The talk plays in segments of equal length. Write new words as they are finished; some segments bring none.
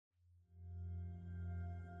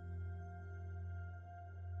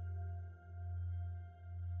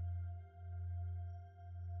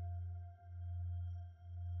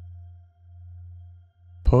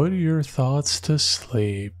Put your thoughts to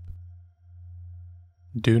sleep.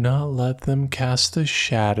 Do not let them cast a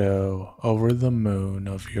shadow over the moon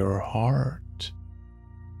of your heart.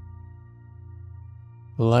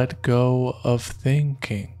 Let go of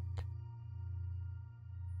thinking.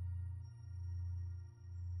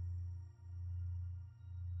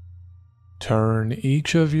 Turn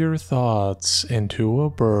each of your thoughts into a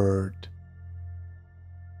bird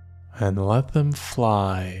and let them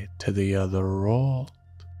fly to the other world.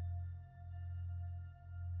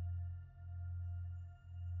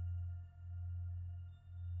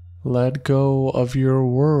 Let go of your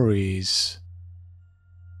worries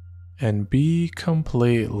and be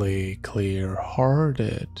completely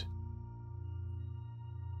clear-hearted,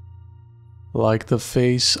 like the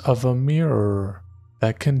face of a mirror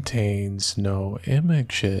that contains no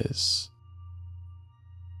images.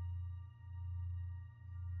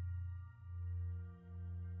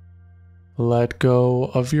 Let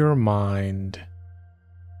go of your mind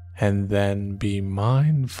and then be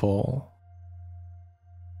mindful.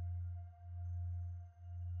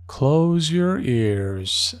 Close your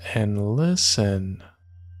ears and listen.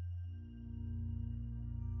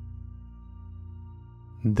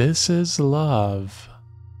 This is love.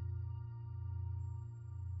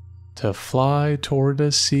 To fly toward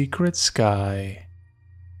a secret sky,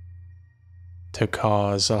 to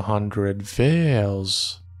cause 100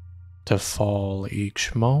 veils to fall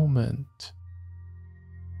each moment.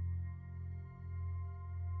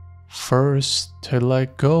 First, to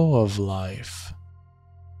let go of life.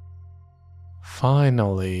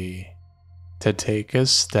 Finally, to take a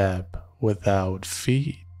step without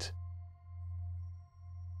feet.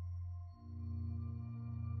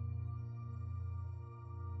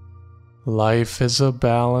 Life is a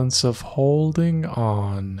balance of holding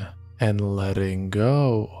on and letting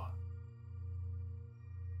go.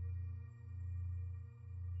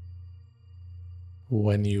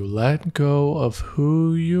 When you let go of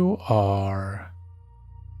who you are,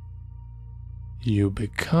 you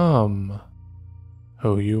become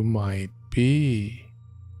who you might be.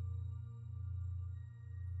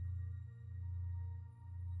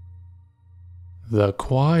 The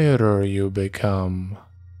quieter you become,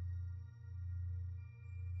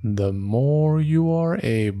 the more you are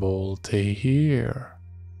able to hear.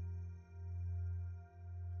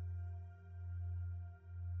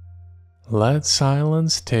 Let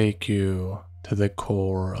silence take you to the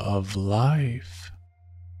core of life.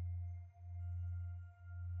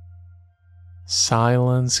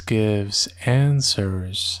 Silence gives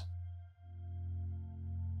answers.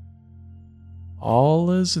 All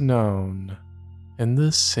is known in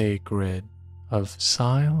the sacred of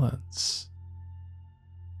silence.